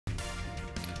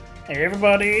Hey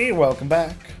everybody, welcome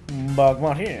back.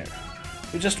 BogMod here.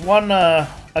 We just won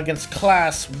against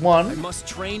Class 1. I must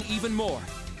train even more.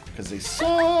 Because they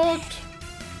sucked.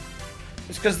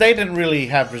 It's because they didn't really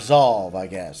have resolve, I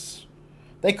guess.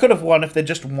 They could have won if they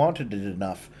just wanted it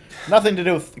enough. Nothing to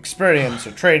do with experience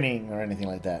or training or anything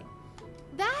like that.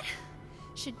 That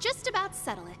should just about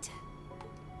settle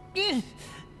it.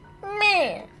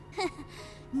 Meh.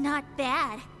 Not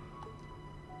bad.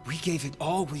 We gave it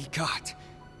all we got.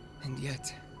 And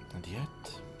yet...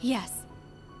 Yes,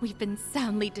 we've been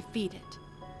soundly defeated.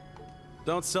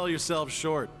 Don't sell yourselves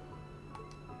short.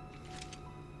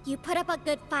 You put up a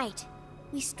good fight.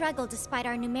 We struggled despite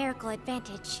our numerical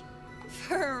advantage.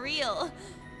 For real.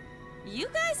 You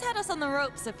guys had us on the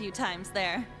ropes a few times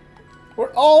there.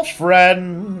 We're all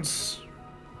friends.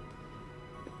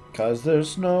 Because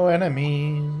there's no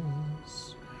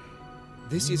enemies.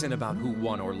 This isn't about who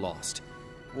won or lost.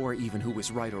 Or even who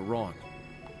was right or wrong.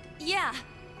 Yeah.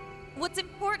 What's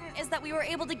important is that we were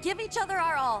able to give each other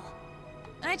our all.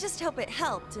 I just hope it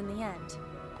helped in the end.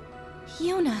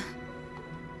 Yuna.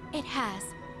 It has.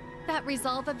 That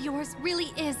resolve of yours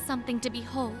really is something to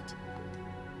behold.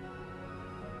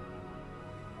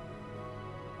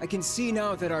 I can see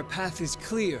now that our path is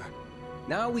clear.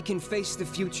 Now we can face the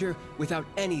future without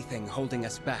anything holding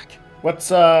us back. What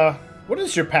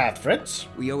is your path, Fritz?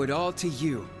 We owe it all to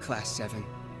you, Class 7.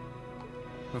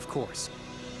 Of course.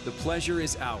 The pleasure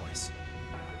is ours.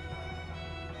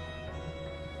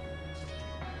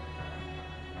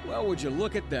 Well, would you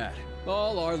look at that?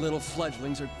 All our little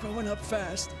fledglings are growing up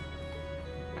fast.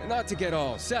 Not to get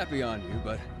all sappy on you,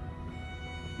 but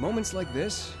moments like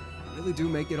this really do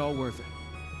make it all worth it.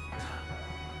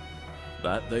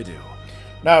 That they do.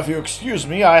 Now, if you excuse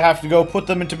me, I have to go put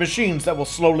them into machines that will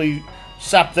slowly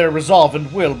sap their resolve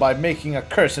and will by making a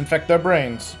curse infect their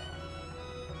brains.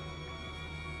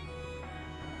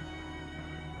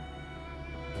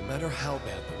 No matter how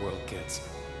bad the world gets,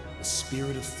 the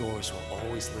spirit of Thor's will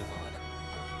always live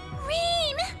on.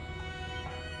 Reen!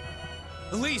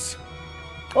 Elise!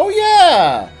 Oh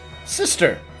yeah!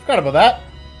 Sister! Forgot about that.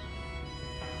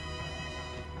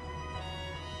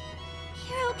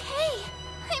 You're okay.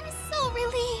 I'm so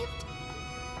relieved.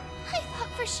 I thought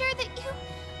for sure that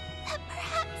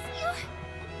perhaps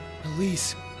you...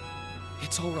 Elise,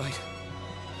 it's all right.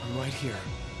 I'm right here.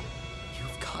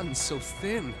 You've gotten so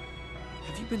thin.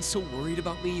 Have you been so worried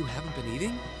about me you haven't been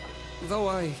eating? Though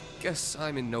I guess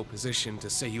I'm in no position to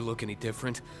say you look any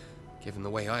different, given the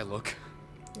way I look.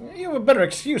 You have a better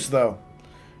excuse, though.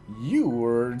 You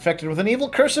were infected with an evil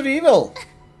curse of evil.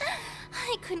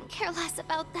 I couldn't care less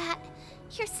about that.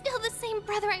 You're still the same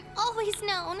brother I've always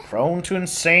known. Prone to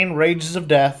insane rages of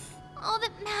death. All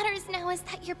that matters now is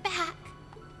that you're back.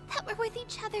 That we're with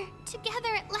each other,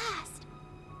 together at last.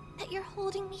 That you're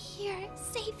holding me here,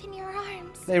 safe in your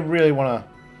arms. They really want to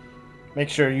make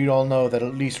sure you all know that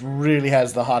Elise really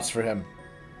has the hots for him.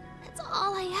 That's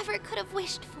all I ever could have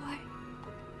wished for.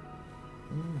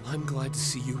 I'm glad to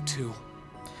see you too.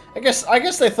 I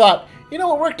guess they thought, you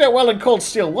know, it worked out well in Cold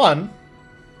Steel 1.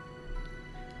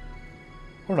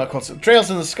 Or not Cold Steel, Trails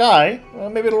in the Sky. Well,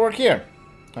 maybe it'll work here.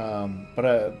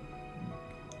 But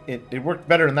it worked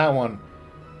better in that one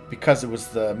because it was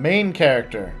the main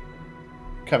character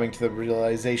coming to the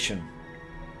realization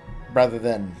rather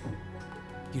than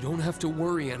You don't have to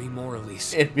worry anymore,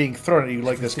 Elise. it being thrown at you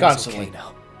like this Everything's constantly. okay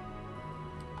now.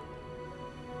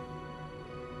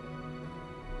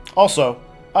 Also,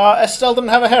 Estelle didn't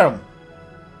have a harem.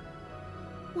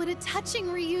 What a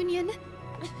touching reunion.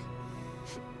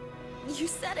 You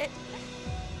said it.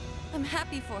 I'm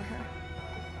happy for her.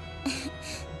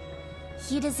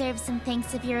 You deserve some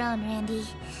thanks of your own, Randy.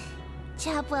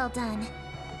 Job well done.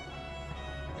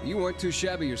 You weren't too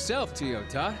shabby yourself, Tio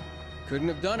Tot. Couldn't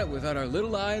have done it without our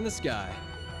little eye in the sky.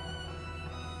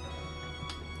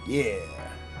 Yeah.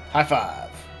 High five.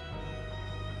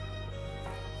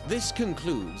 This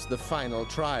concludes the final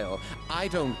trial. I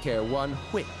don't care one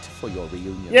whit for your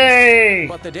reunion. Yay!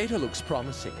 But the data looks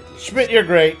promising at least. Schmidt, you're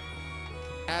great.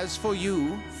 As for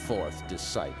you, fourth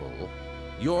disciple,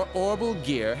 your orbal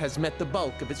gear has met the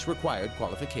bulk of its required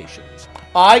qualifications.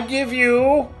 I give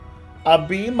you a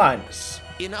B minus.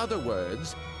 In other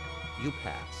words, you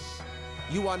pass.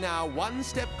 You are now one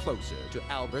step closer to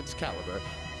Albert's caliber,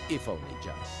 if only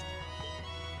just.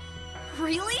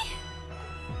 Really?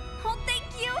 Oh, thank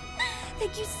you!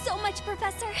 Thank you so much,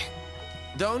 Professor.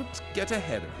 Don't get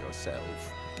ahead of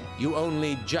yourself. You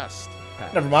only just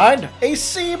passed. Never mind. A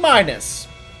C minus.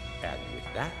 And with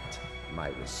that, my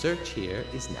research here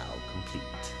is now complete.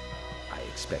 I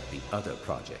expect the other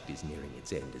project is nearing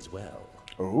its end as well.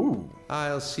 Ooh.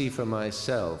 I'll see for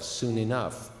myself soon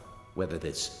enough whether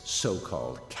this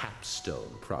so-called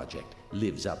capstone project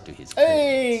lives up to his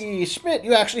Hey, Schmidt,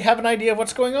 you actually have an idea of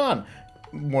what's going on.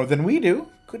 More than we do.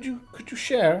 Could you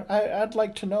share? I'd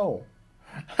like to know.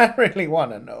 I really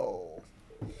want to know.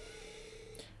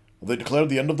 They declared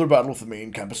the end of their battle with the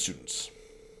main campus students.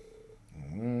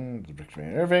 The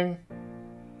Brickman Irving.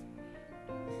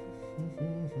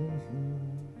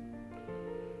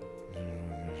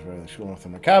 The school north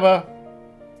of Merkaba.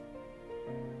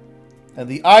 And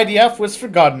the IDF was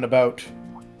forgotten about.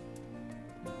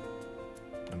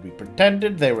 And we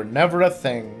pretended they were never a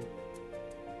thing.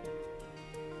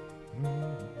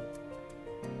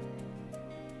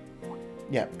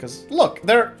 Yeah, because look,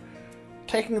 they're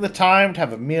taking the time to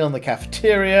have a meal in the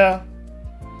cafeteria.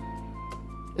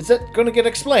 Is it going to get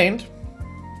explained?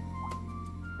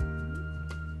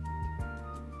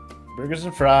 Burgers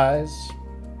and fries.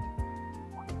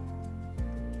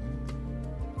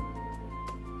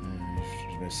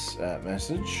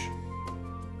 Message.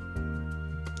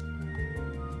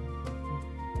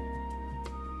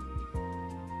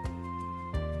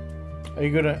 Are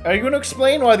you gonna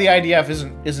explain why the IDF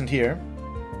isn't here?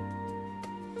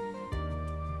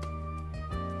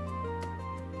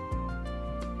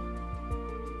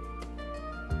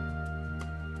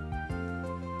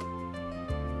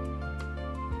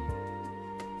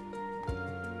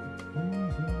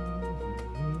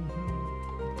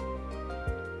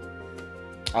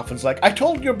 Alpha's like, I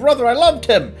told your brother I loved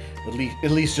him.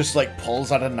 At least just like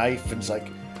pulls out a knife and's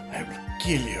like, I will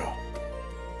kill you.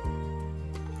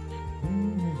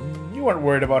 You weren't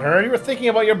worried about her. You were thinking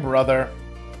about your brother.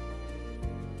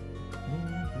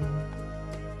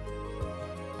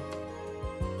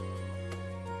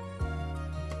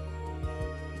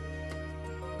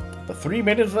 The 3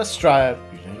 minutes of Estraya.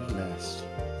 United last.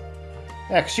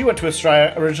 Yeah, because she went to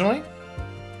Estraya originally.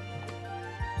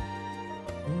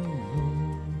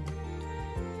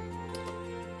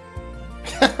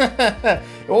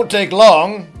 It won't take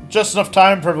long. Just enough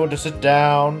time for everyone to sit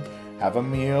down, have a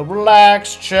meal,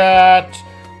 relax, chat.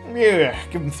 Yeah,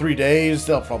 give them 3 days.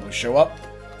 They'll probably show up.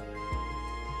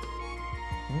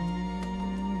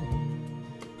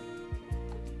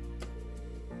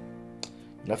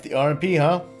 Left the RMP,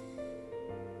 huh?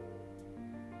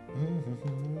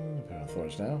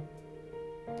 Thoughts now.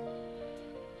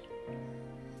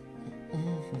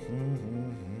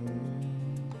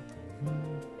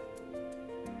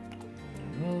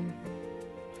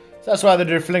 So that's why the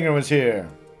dear Flinger was here.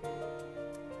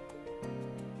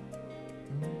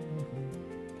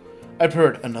 I've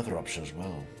heard another option as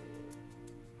well.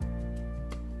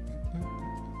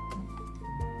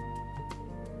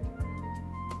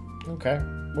 Okay.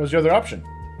 What was your other option?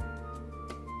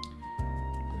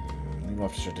 Leave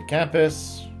off to shut the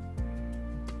campus.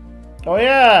 Oh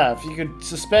yeah, if you could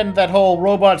suspend that whole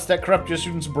robots that corrupt your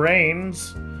students'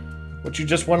 brains, which you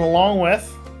just went along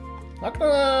with. Not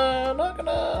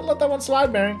gonna let that one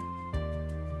slide, Mary.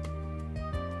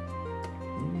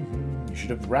 You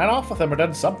should have ran off with him or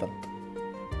done something.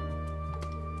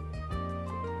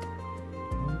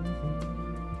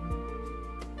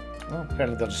 Well,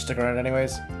 apparently they'll just stick around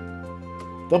anyways.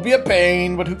 They'll be a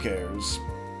pain, but who cares?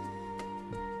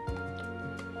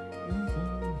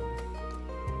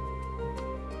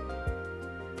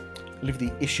 Leave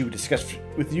the issue discussed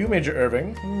with you, Major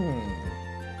Irving.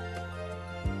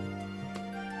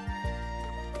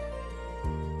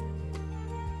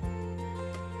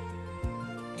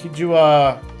 Could you,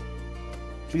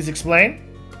 please explain?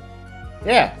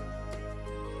 Yeah.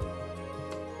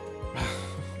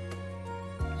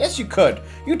 Yes, you could.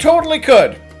 You totally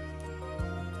could.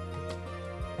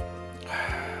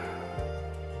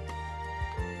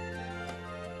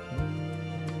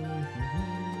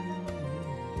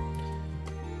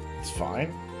 It's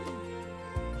fine.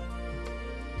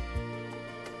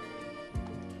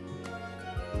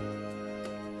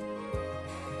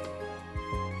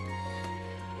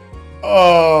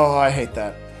 Oh, I hate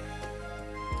that.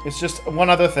 It's just one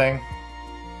other thing.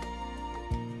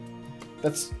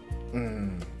 That's...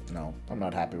 no, I'm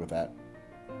not happy with that.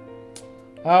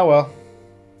 Oh, well.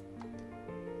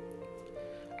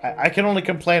 I can only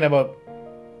complain about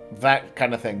that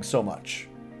kind of thing so much.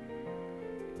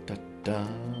 Da-da.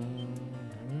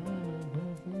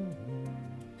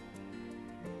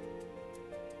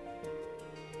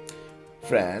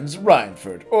 Franz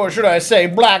Reinford. Or should I say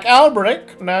Black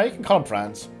Alberic? Nah, you can call him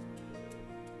Franz.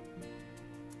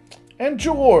 And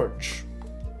George.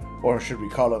 Or should we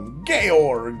call him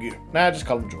Georg? Nah, just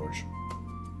call him George.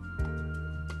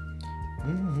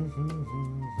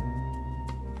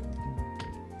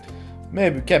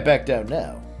 Maybe we can't back down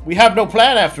now. We have no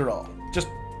plan after all. Just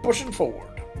pushing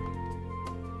forward.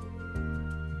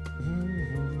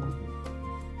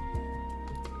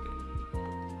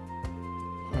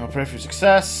 pray for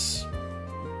success.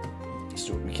 Let's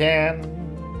do what we can.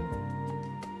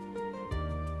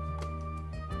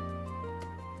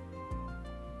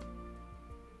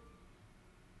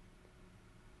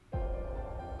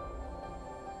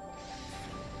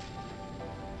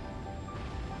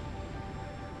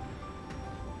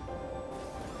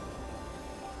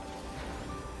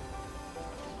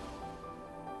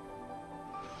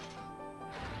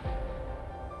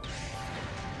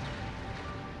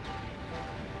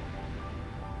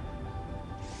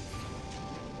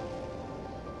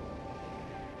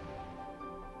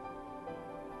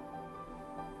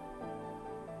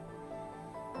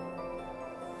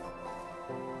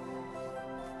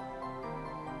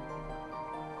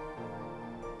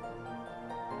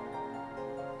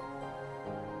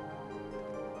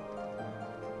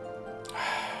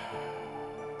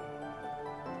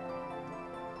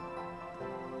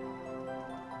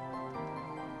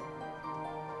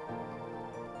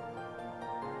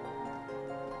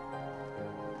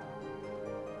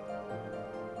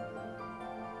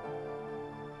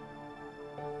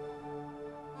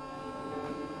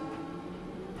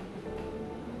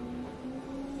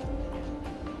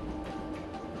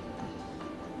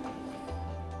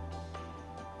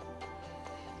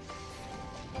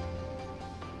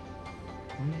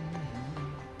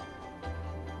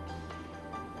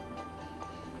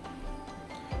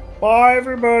 Bye,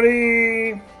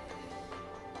 everybody!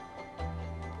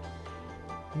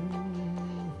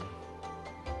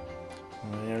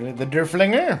 Nearly the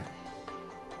Derflinger.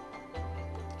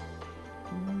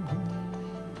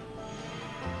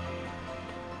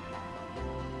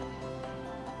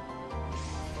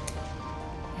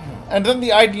 And then the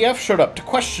IDF showed up to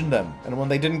question them. And when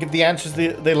they didn't give the answers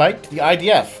they liked, the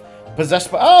IDF,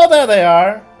 possessed by... Oh, there they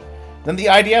are! Then the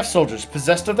IDF soldiers,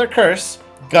 possessed of their curse,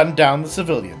 gunned down the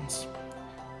civilians.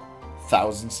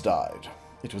 Thousands died.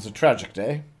 It was a tragic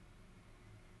day.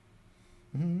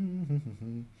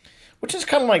 Which is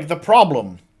kind of like the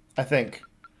problem, I think,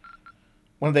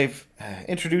 when they've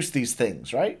introduced these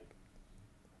things, right?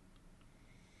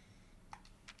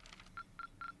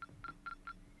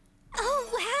 Oh,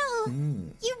 wow!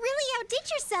 You really outdid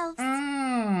yourselves!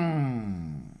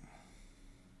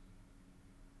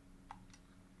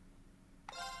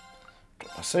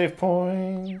 A save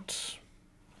point.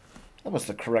 That was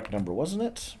the correct number, wasn't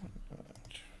it?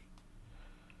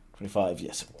 25,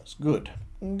 yes it was. Good.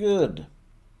 Good.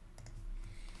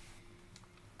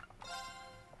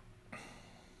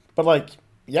 But like,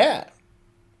 yeah.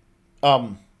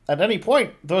 At any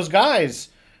point, those guys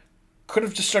could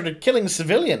have just started killing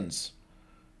civilians.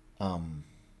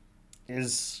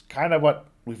 Is kind of what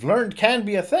we've learned can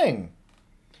be a thing.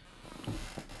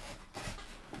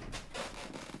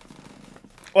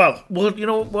 Well, you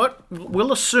know what?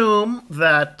 We'll assume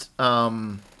that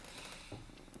Lecter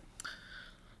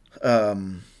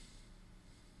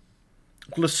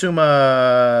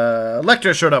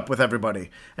showed up with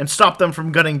everybody and stopped them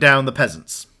from gunning down the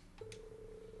peasants.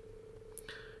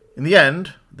 In the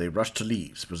end, they rushed to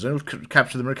leave. Brazil could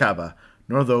capture the Merkaba,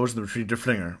 nor those of the retreated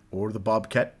Flinger or the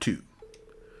Bobcat 2.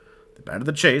 They abandoned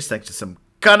the chase thanks to some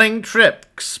cunning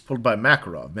tricks pulled by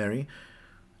Makarov, Mary,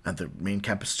 and the main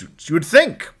campus students. You would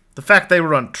think the fact they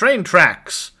were on train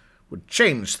tracks would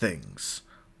change things,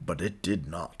 but it did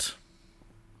not.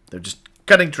 They're just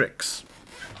cunning tricks.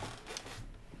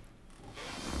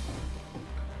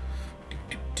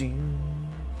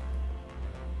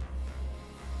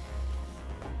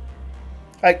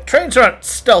 Like, trains aren't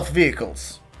stealth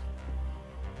vehicles.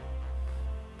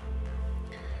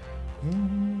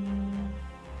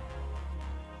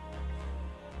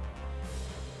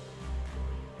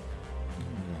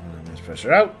 Let's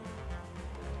pressure out.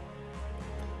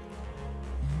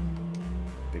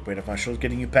 Big weight off my shoulders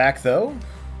getting you back, though.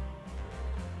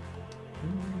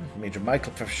 Major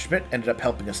Michael Professor Schmidt ended up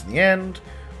helping us in the end.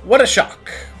 What a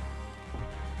shock!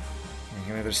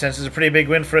 Their sense is a pretty big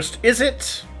win for us. Is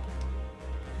it?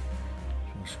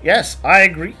 Yes, I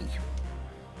agree.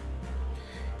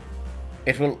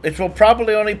 It will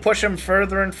probably only push him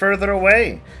further and further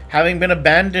away, having been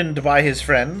abandoned by his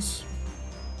friends.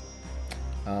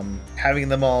 Having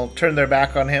them all turn their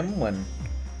back on him when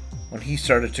he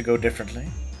started to go differently.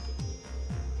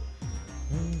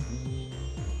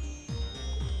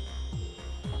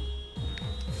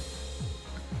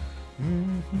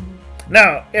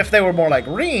 Now, if they were more like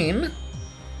Reen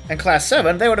and Class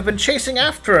 7, they would have been chasing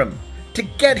after him to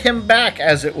get him back,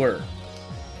 as it were.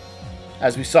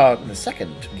 As we saw in the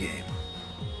second game.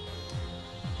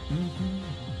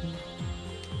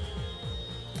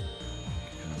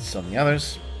 Some of the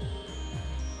others.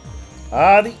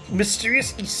 The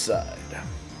mysterious East Side.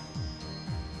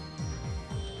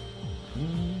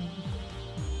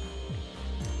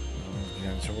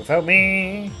 without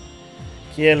me.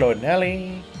 Kielo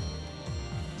Nelly.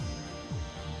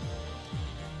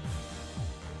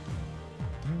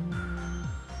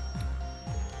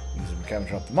 Use them to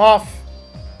drop them off.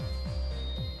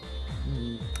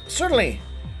 Certainly,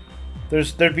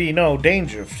 there'd be no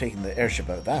danger of taking the airship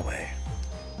out that way.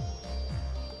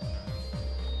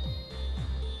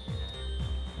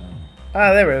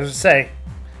 Ah, there we go, as I say.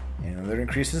 You know, they're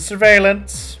increasing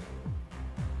surveillance.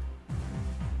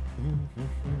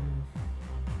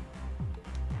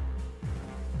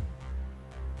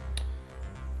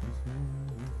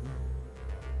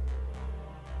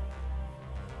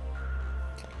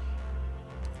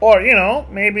 Or, you know,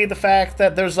 maybe the fact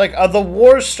that there's like the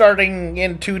war starting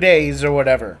in 2 days or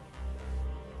whatever.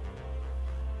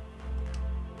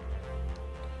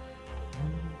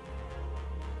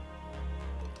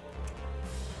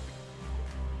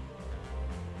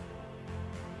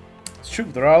 It's true,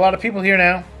 there are a lot of people here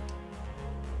now.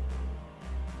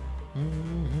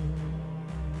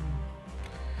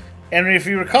 And if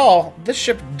you recall, this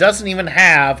ship doesn't even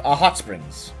have a hot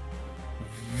springs.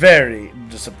 Very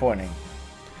disappointing.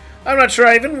 I'm not sure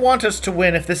I even want us to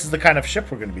win if this is the kind of ship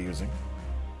we're going to be using.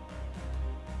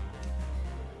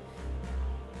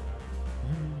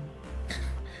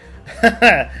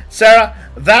 Sarah,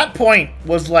 that point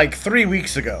was like 3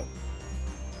 weeks ago.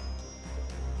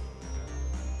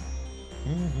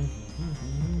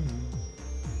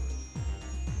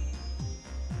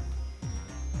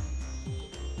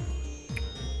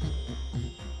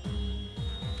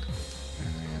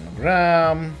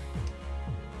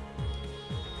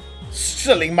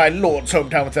 Selling my lord's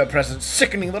hometown with their presence,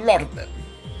 sickening the lot of them.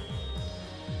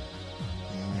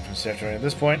 At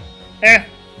this point,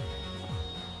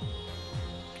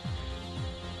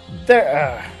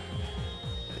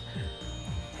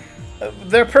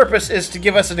 their purpose is to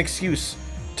give us an excuse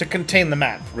to contain the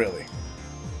map, really.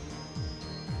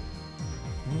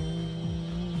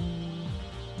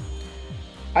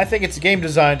 I think it's a game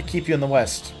designed to keep you in the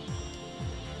West.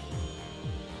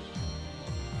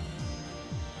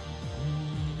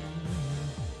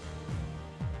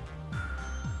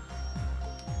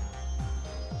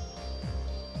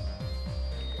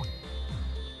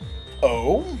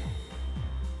 Oh?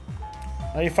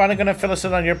 Are you finally going to fill us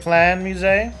in on your plan, Muse?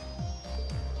 I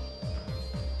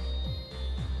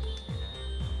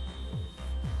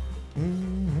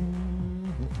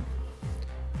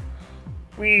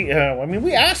mean,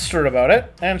 we asked her about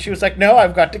it, and she was like, no,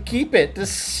 I've got to keep it a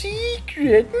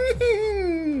secret.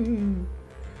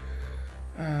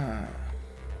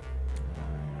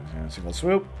 Single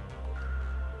swoop.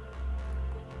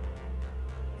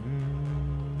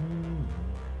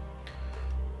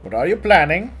 What are you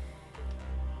planning?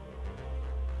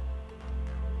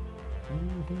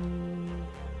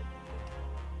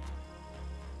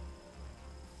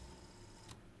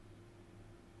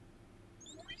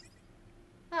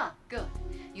 Ah, good.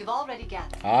 You've already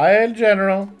gathered. Hi,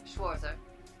 General. Schwarzer,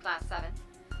 Class 7.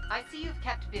 I see you've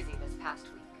kept busy this past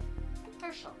week.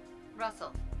 Herschel,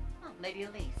 Russell, Lady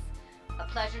Elise. A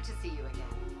pleasure to see you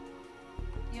again.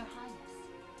 Your Highness,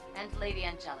 and Lady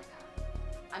Angelica.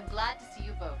 I'm glad to see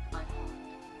you both unharmed.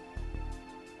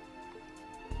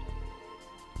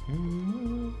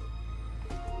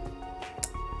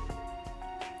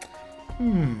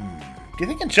 Do you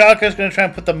think Angelica is going to try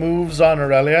and put the moves on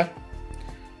Aurelia?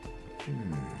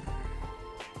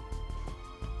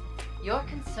 Your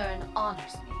concern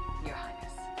honors me, Your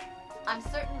Highness. I'm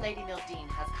certain Lady Nildine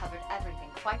has covered everything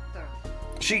quite thoroughly.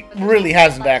 She really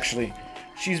hasn't, actually.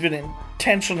 She's been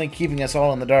intentionally keeping us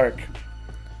all in the dark.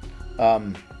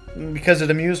 Because it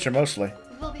amused her, mostly.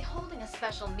 We'll be holding a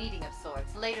special meeting of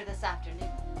sorts later this afternoon.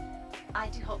 I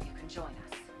do hope you can join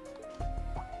us.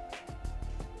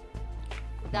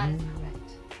 That is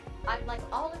correct. I'd like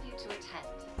all of you to attend,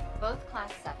 both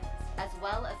Class 7s, as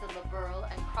well as the Liberal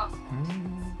and Crossbow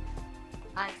teams.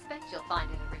 I expect you'll find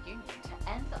it a reunion to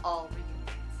end all reunions.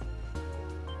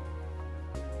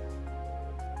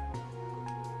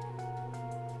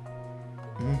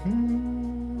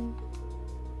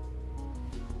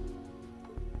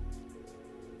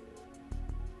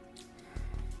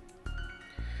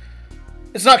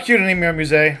 It's not cute anymore,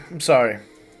 Muse. I'm sorry.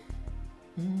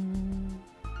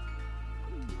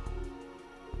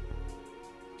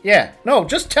 Yeah, no,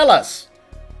 just tell us.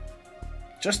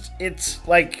 Just, it's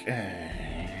like...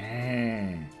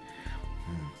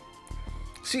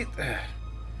 See,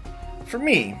 for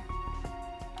me,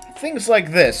 things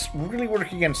like this really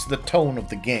work against the tone of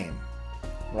the game,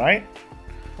 right?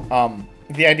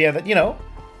 The idea that, you know,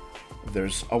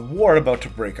 there's a war about to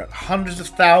break out. Hundreds of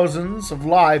thousands of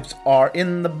lives are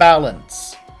in the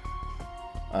balance.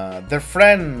 They're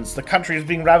friends. The country is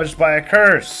being ravaged by a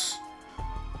curse.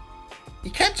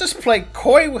 You can't just play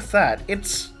coy with that.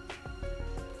 It's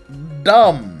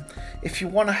dumb. If you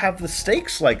want to have the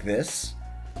stakes like this,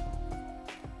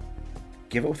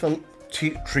 give it with a...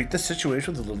 treat the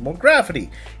situation with a little more gravity.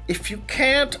 If you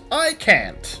can't, I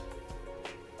can't.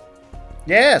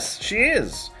 Yes, she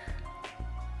is.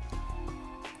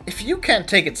 If you can't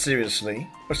take it seriously,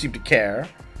 or seem to care,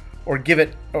 or give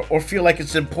it, or feel like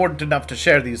it's important enough to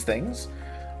share these things,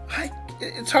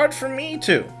 it's hard for me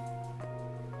to.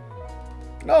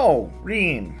 No,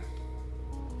 Reen.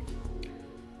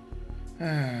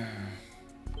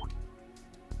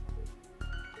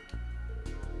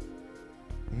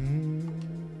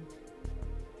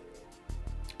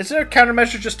 Is there a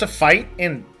countermeasure just to fight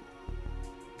in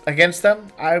against them?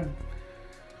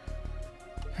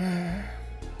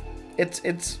 It's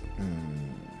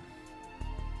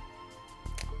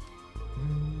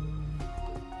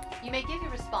You may give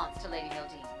your response to Lady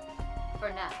Mildine. For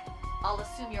now, I'll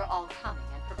assume you're all coming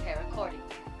and prepare accordingly.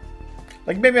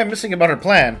 Like, maybe I'm missing about her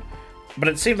plan, but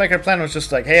it seemed like her plan was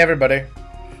just like, hey everybody,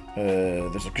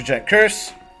 there's a giant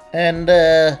curse, and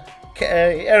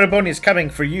Ereboni is coming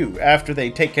for you after they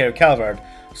take care of Calvard.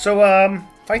 So,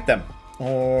 fight them,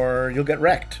 or you'll get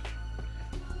wrecked.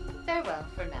 Farewell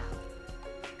for now.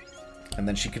 And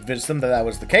then she convinced them that that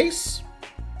was the case.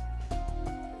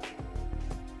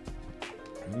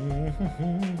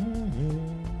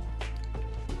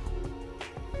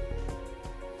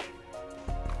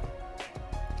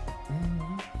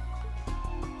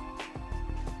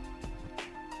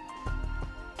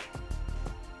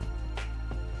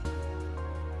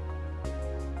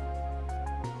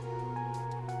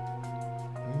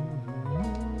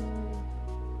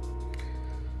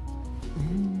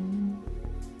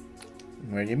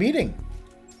 Where are you meeting?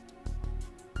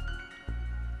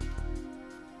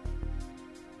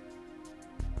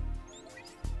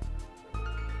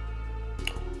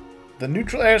 The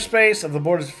neutral airspace of the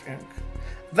borders.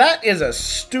 That is a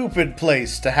stupid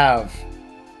place to have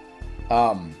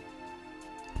a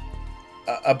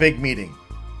big meeting.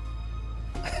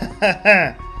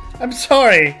 I'm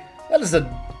sorry. That is a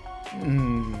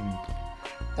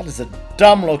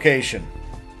dumb location.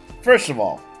 First of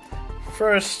all,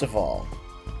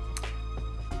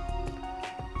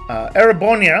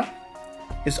 Erebonia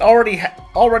is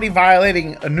already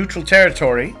violating a neutral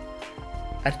territory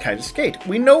at Kaitis Gate.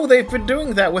 We know they've been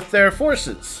doing that with their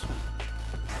forces.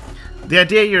 The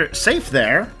idea you're safe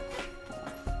there,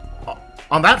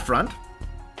 on that front,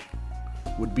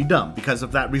 would be dumb because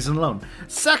of that reason alone.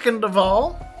 Second of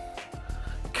all,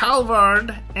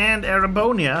 Calvard and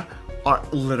Erebonia are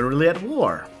literally at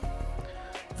war.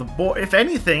 If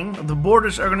anything, the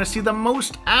borders are going to see the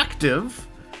most active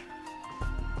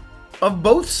of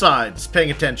both sides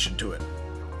paying attention to it.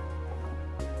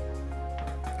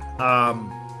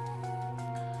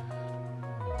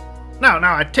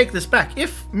 Now I take this back.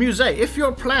 If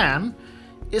your plan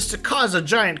is to cause a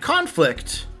giant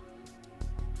conflict,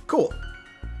 cool.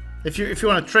 If you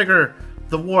want to trigger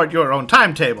the war at your own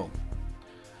timetable.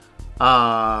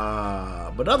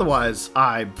 But otherwise,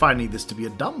 I'm finding this to be a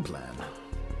dumb plan.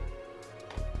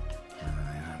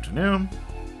 Afternoon.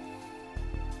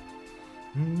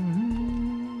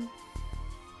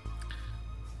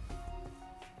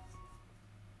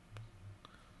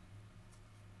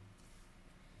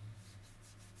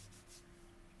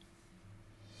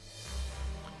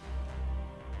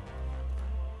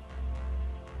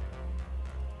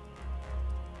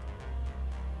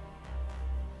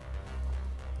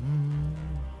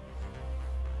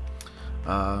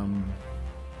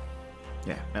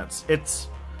 Yeah, it's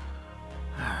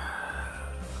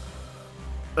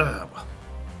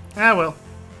well.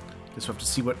 Guess we'll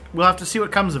have to see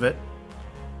what comes of it.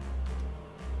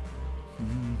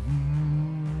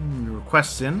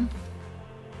 Requests in.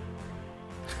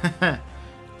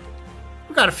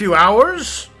 We've got a few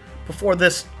hours before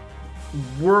this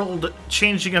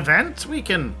world-changing event. We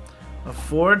can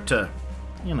afford to,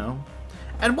 you know.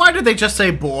 And why did they just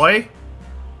say boy?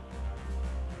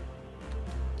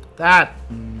 That...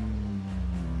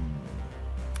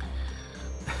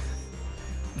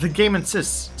 The game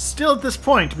insists, still at this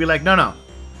point, to be like, no.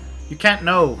 You can't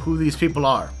know who these people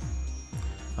are.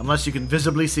 Unless you can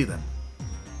visibly see them.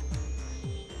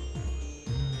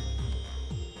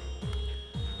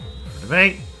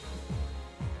 Debate.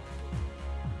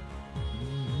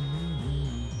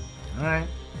 Alright.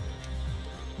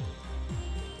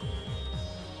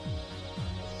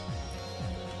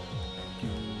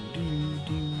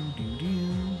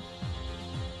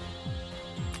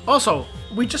 Also,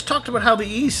 we just talked about how the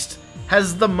East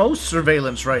has the most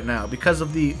surveillance right now because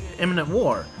of the imminent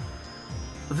war.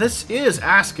 This is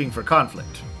asking for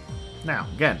conflict. Now,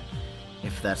 again,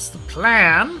 if that's the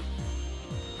plan,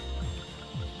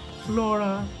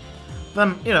 Laura,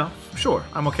 then, you know, sure,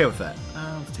 I'm okay with that.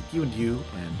 Let's take you and you,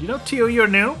 and, you know, Tio, you're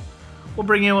new. We'll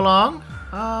bring you along.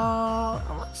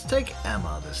 Let's take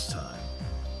Emma this time.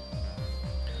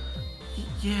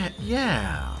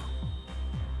 Yeah.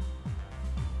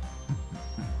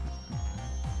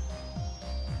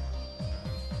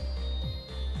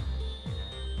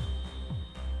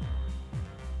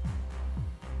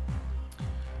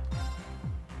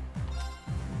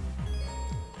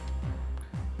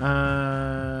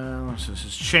 So this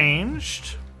has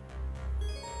changed.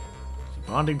 So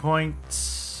bonding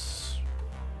points.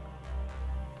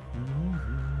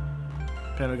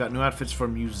 Apparently we got new outfits for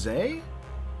Musée.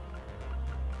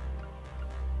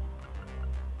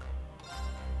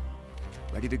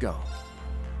 Ready to go.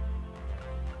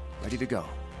 Ready to go.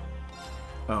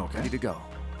 Oh, okay. Ready to go.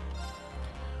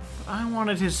 But I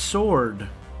wanted his sword.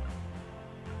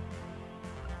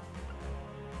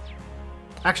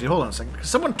 Actually, hold on a second.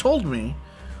 Someone told me.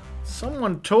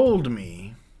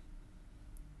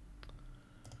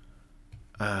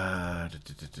 Da, da,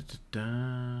 da, da, da, da.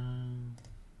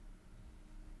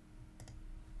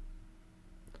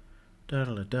 Da,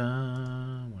 da, da, da.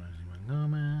 What is my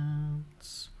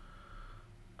comments?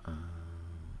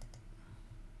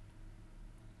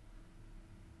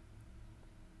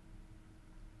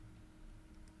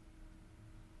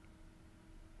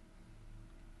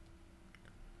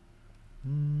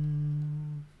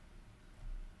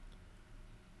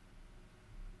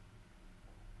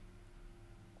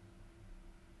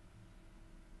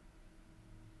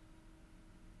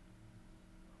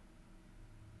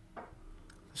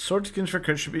 Sword skins for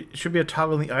cards should be a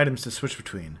toggle in the items to switch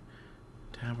between.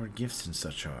 Tab where gifts and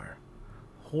such are.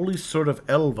 Holy Sword of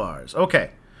Elvars.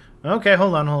 Okay. Okay,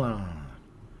 hold on.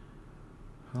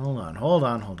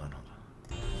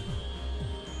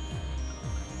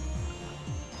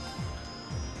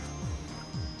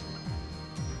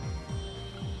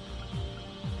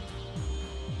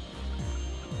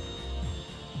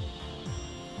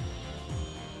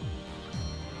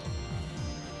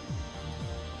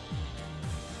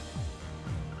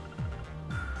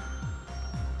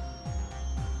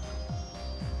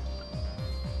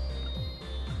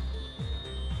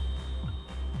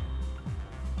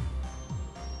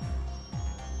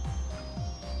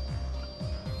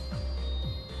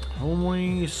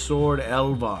 Holy Sword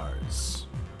Elvars.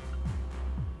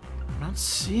 I'm not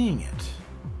seeing it.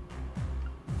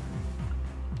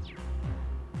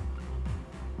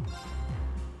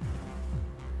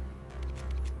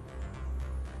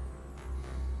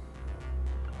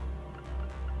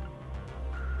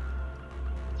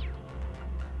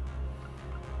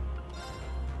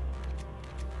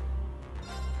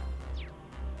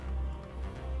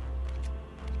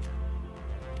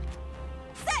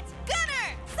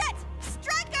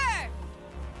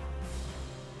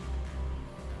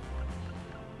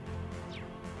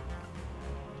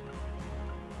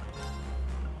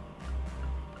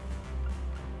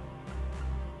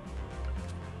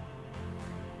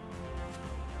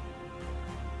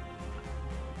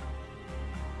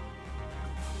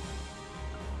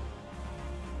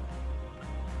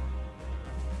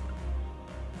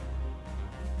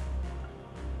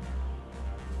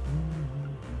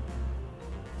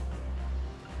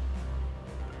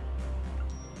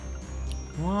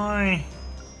 Why?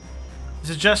 Is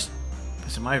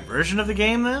it my version of the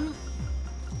game then?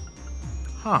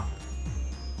 Huh.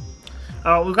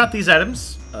 Oh, we've got these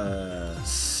items.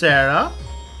 Sarah.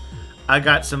 I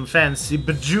got some fancy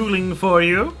bejeweling for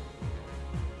you.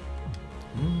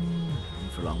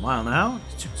 For a long while now.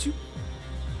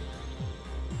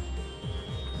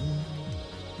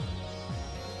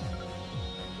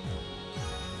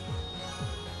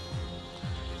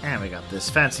 And we got this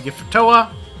fancy gift for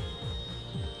Toa.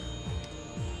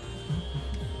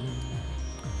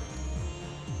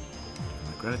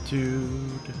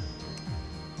 Gratitude.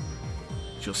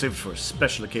 She'll save it for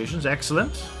special occasions.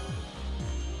 Excellent.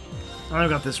 I've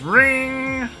got this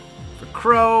ring for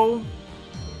Crow.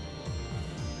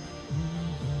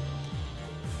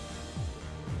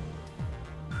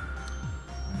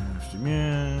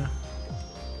 And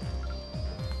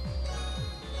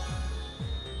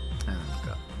I've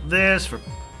got this for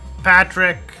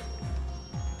Patrick.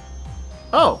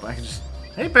 Oh, I can just...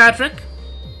 Hey, Patrick.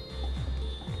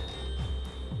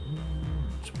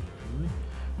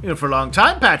 You know, for a long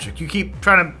time, Patrick, you keep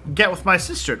trying to get with my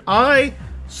sister. And I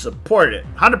support it.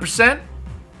 100%.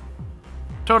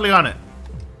 Totally on it.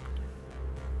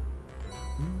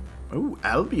 Ooh,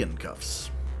 Albion cuffs.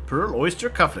 Pearl oyster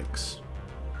cufflinks.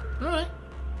 Alright.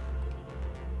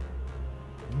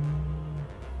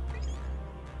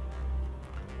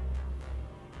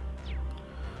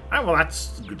 Alright, well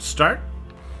that's a good start.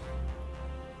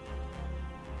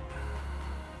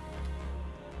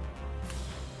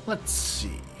 Let's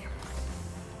see.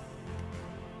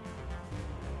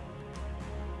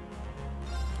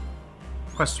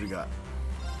 What quests we got?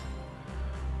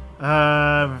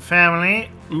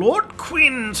 Family. Lord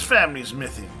Quinn's family's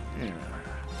missing. Yeah.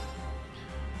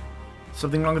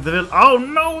 Something wrong with the village. Oh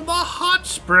no, the hot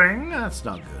spring. That's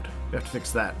not good. We have to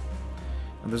fix that.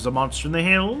 And there's a monster in the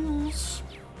hills.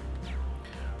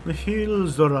 The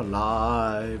hills are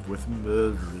alive with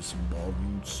murderous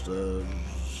monsters.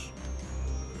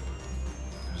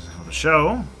 There's another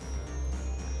show.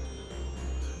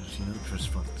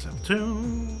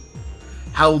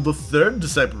 How will the third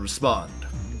disciple respond?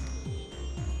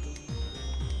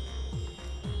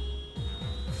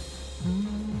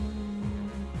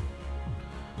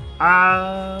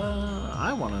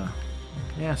 I wanna...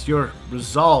 Yes, your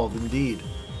resolve indeed.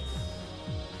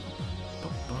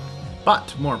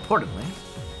 But, more importantly...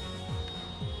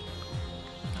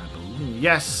 I believe...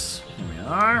 Yes, here we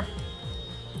are.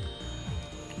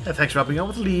 Yeah, thanks for helping out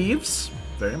with leaves.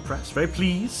 Very impressed, very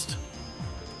pleased.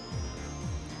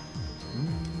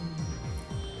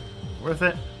 Worth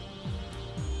it.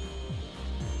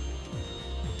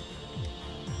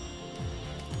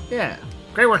 Yeah,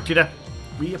 great work, Tita.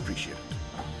 We appreciate it.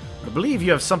 I believe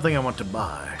you have something I want to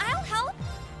buy. I'll help.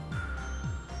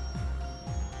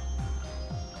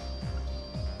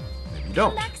 Maybe you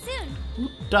don't. Come back soon. Who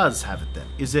does have it then?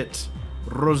 Is it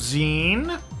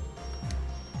Rosine?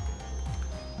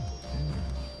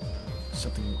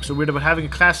 Something so weird about having a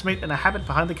classmate and a habit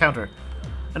behind the counter.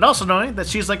 And also knowing that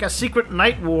she's like a secret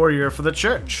night warrior for the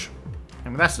church. I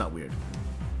mean, that's not weird.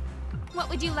 What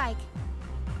would you like?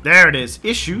 There it is,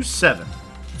 issue 7.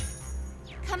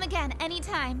 Come again,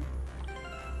 anytime.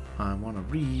 I want to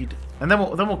read, and then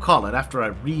we'll call it after I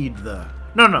read the.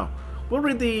 No, we'll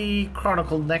read the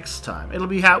chronicle next time. It'll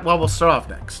be we'll start off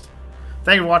next.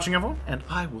 Thank you for watching, everyone, and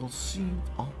I will see you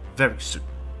all very soon.